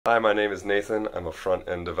Hi, my name is Nathan. I'm a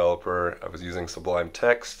front-end developer. I was using Sublime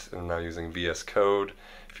Text and I'm now using VS Code.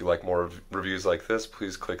 If you like more reviews like this,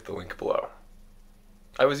 please click the link below.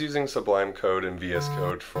 I was using Sublime Code and VS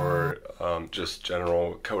Code for just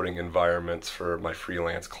general coding environments for my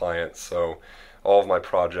freelance clients. So all of my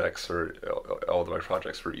projects were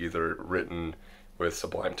either written with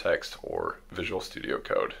Sublime Text or Visual Studio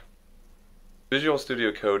Code. Visual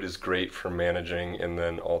Studio Code is great for managing and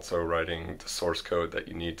then also writing the source code that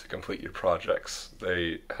you need to complete your projects.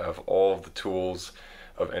 They have all of the tools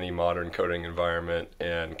of any modern coding environment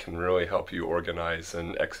and can really help you organize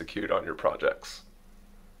and execute on your projects.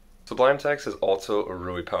 Sublime Text is also a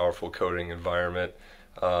really powerful coding environment.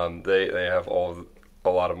 They have a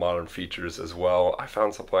lot of modern features as well. I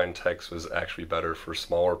found Sublime Text was actually better for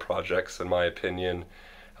smaller projects in my opinion.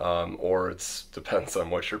 Or it depends on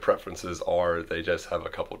what your preferences are. They just have a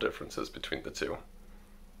couple differences between the two.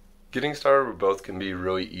 Getting started with both can be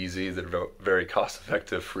really easy. They're very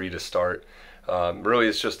cost-effective, free to start. Really,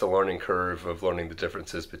 it's just a learning curve of learning the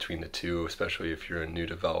differences between the two, especially if you're a new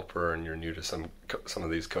developer and you're new to some of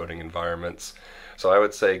these coding environments. So I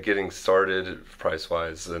would say getting started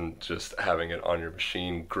price-wise and just having it on your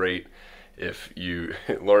machine, great. If you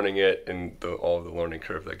learning it and all the learning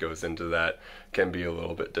curve that goes into that can be a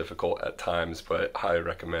little bit difficult at times, but I highly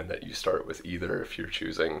recommend that you start with either if you're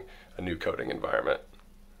choosing a new coding environment.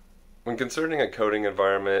 When considering a coding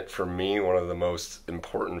environment, for me, one of the most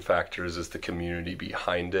important factors is the community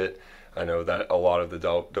behind it. I know that a lot of the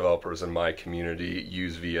developers in my community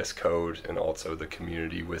use VS Code, and also the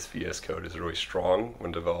community with VS Code is really strong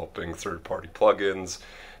when developing third-party plugins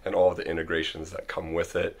and all of the integrations that come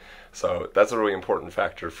with it. So that's a really important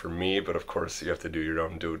factor for me, but of course you have to do your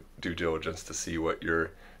own due diligence to see what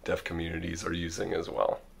your dev communities are using as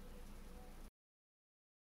well.